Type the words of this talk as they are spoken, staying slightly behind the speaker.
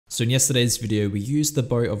So in yesterday's video, we used the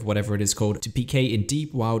bow of whatever it is called to PK in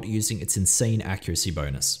Deep Wild using its insane accuracy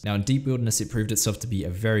bonus. Now in Deep Wilderness, it proved itself to be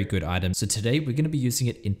a very good item. So today we're going to be using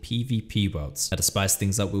it in PvP worlds. Now to spice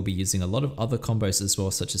things up, we'll be using a lot of other combos as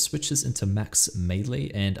well, such as switches into max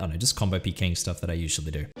melee and I don't know, just combo PKing stuff that I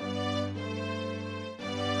usually do.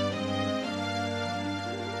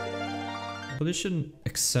 Probably shouldn't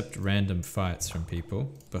accept random fights from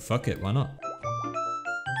people, but fuck it, why not?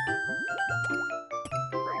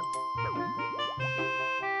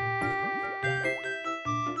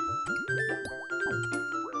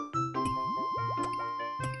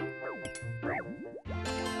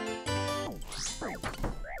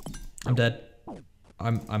 I'm dead.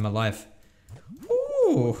 I'm alive.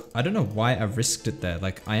 Ooh, I don't know why I risked it there.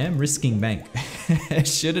 Like, I am risking bank. I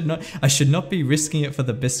should not be risking it for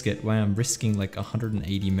the biscuit where I'm risking like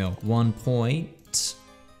 180 mil.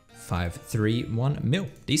 1.531 mil.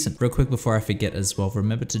 Decent. Real quick before I forget as well,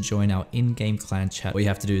 remember to join our in-game clan chat. All you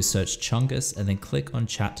have to do is search Chungus and then click on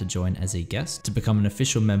chat to join as a guest. To become an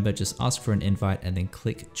official member, just ask for an invite and then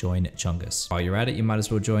click join Chungus. While you're at it, you might as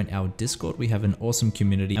well join our Discord. We have an awesome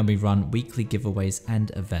community and we run weekly giveaways and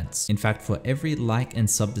events. In fact, for every like and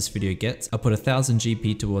sub this video gets, I'll put 1000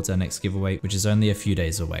 GP towards our next giveaway, which is only a few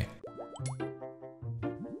days away.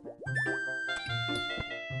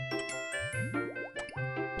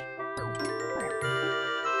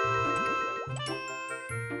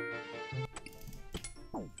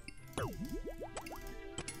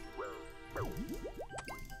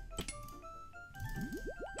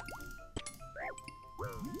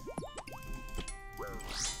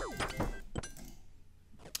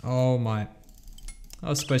 Oh my, that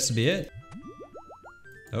was supposed to be it.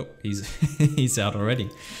 Oh, he's he's out already.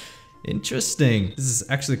 Interesting. This is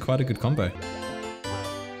actually quite a good combo.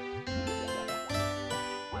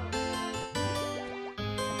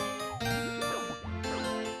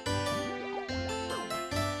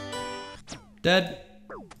 Dead.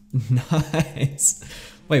 Nice.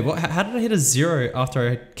 Wait, what? How did I hit a 0 after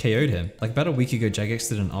I KO'd him? Like about a week ago, Jagex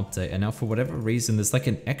did an update, and now for whatever reason, there's like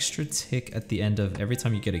an extra tick at the end of every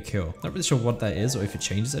time you get a kill. Not really sure what that is or if it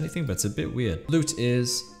changes anything, but it's a bit weird. Loot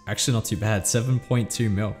is actually not too bad, 7.2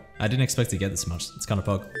 mil. I didn't expect to get this much. It's kind of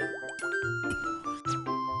pog.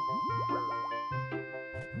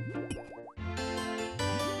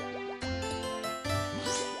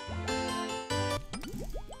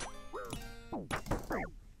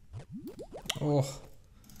 Oh.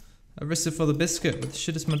 I risked it for the biscuit. What the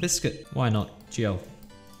shit is my biscuit? Why not? GL.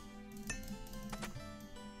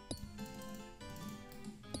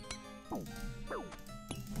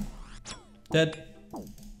 Dead.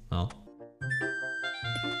 Oh.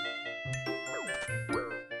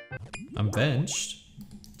 I'm benched.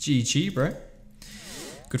 GG, bro.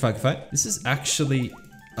 Good fight, good fight. This is actually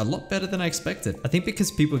a lot better than I expected. I think because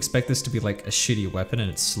people expect this to be like a shitty weapon and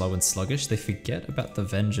it's slow and sluggish, they forget about the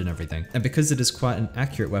Venge and everything. And because it is quite an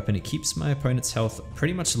accurate weapon, it keeps my opponent's health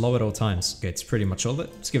pretty much low at all times. Okay, it's pretty much all of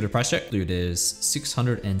it. Let's give it a price check. Loot is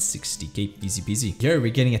 660k, easy peasy. Yo, we're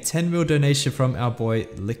getting a 10 mil donation from our boy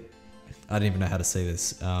I don't even know how to say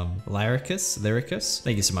this. Lyricus?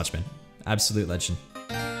 Thank you so much, man. Absolute legend.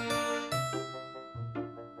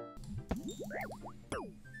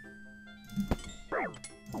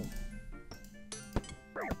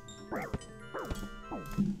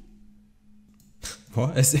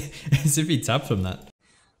 What? As if he tapped from that.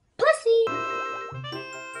 Pussy!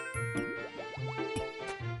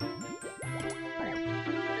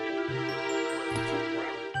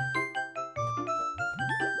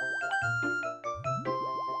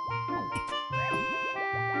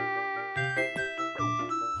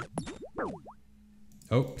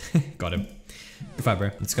 Oh, got him. Good fight,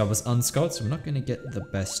 bro. This guy was unscoured, so we're not going to get the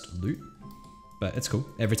best loot. But it's cool.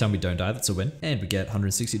 Every time we don't die, that's a win. And we get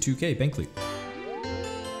 162k bank loot.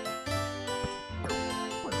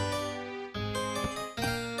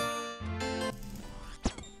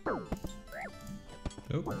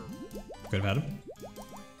 Oh, could have had him.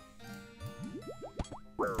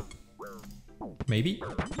 Maybe.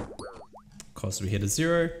 Of course, we hit a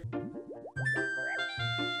 0.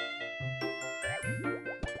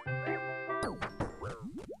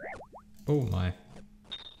 Oh my.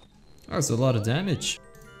 That's a lot of damage.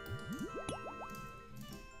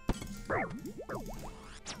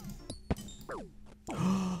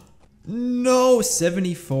 No,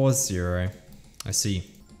 74-0. I see.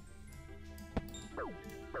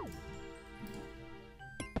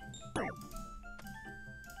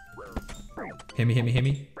 Hit me, hit me, hit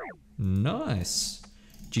me. Nice.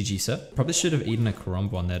 GG, sir. Probably should have eaten a Karumb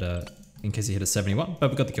one that, in case he hit a 71, but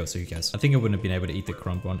we got the kill, so who cares? I think I wouldn't have been able to eat the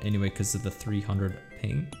Karumb one anyway because of the 300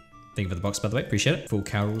 ping. Thank you for the box, by the way. Appreciate it. Full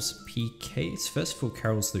Carol's PK. It's first full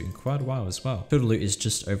Carol's loot in quite a while as well. Total loot is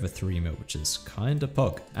just over 3 mil, which is kind of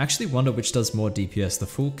pog. I actually wonder which does more DPS, the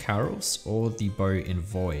full Carol's or the bow in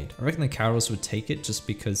Void. I reckon the Carol's would take it just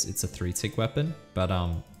because it's a 3-tick weapon, but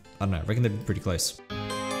I don't know. I reckon they'd be pretty close.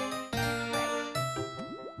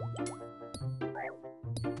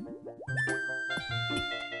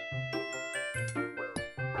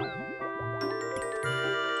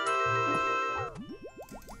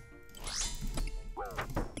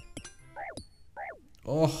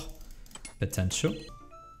 Oh, potential.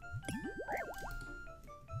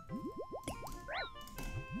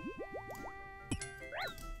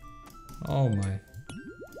 Oh my.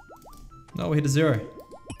 No, we hit a 0.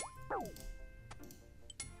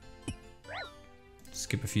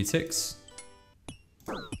 Skip a few ticks.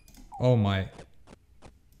 Oh my.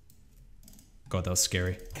 God, that was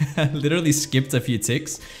scary. Literally skipped a few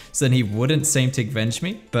ticks, so then he wouldn't same tick venge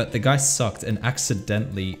me, but the guy sucked and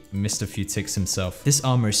accidentally missed a few ticks himself. This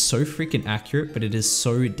armor is so freaking accurate, but it is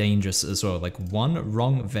so dangerous as well. Like one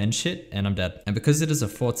wrong venge hit and I'm dead. And because it is a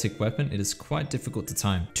 4-tick weapon, it is quite difficult to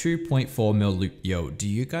time. 2.4 mil loot. Yo, do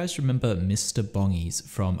you guys remember Mr. Bongies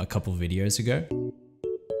from a couple videos ago?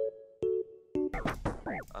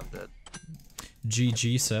 I'm dead.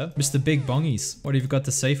 GG, sir. Mr. Big Bongies, what have you got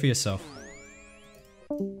to say for yourself?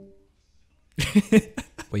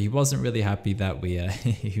 Well, he wasn't really happy that we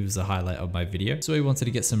he was a highlight of my video, so he wanted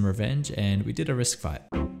to get some revenge and we did a risk fight.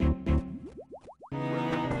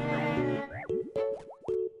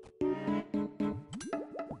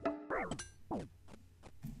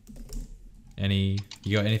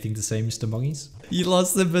 You got anything to say, Mr. Bongies? You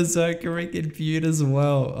lost the Berserker freaking feud as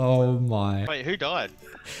well. Oh my. Wait, who died?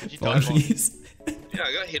 Did you die, Bongies. Yeah,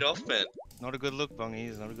 I got hit off, man. Not a good look,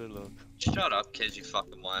 Bongies. Not a good look. Shut up, Kez, you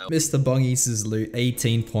fucking whale. Mr. Bongies' loot,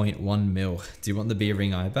 18.1 mil. Do you want the beer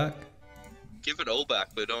ring eye back? Give it all back,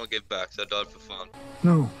 but don't give back, so I died for fun.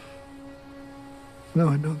 No. No,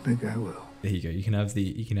 I don't think I will. There you go. You can have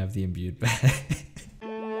the imbued back.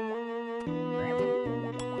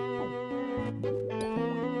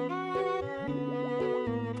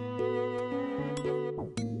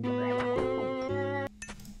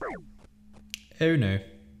 Oh no.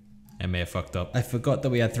 I may have fucked up. I forgot that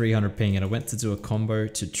we had 300 ping and I went to do a combo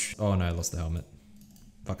to oh no, I lost the helmet.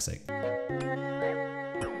 Fuck's sake.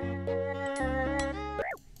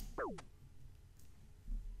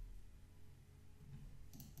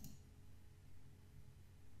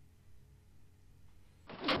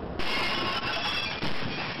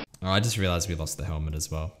 Oh, I just realized we lost the helmet as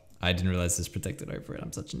well. I didn't realize this protected over it.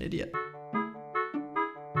 I'm such an idiot.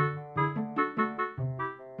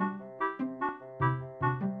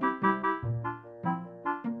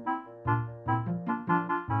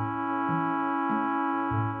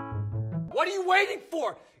 What are you waiting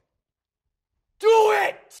for? Do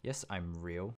it! Yes, I'm real.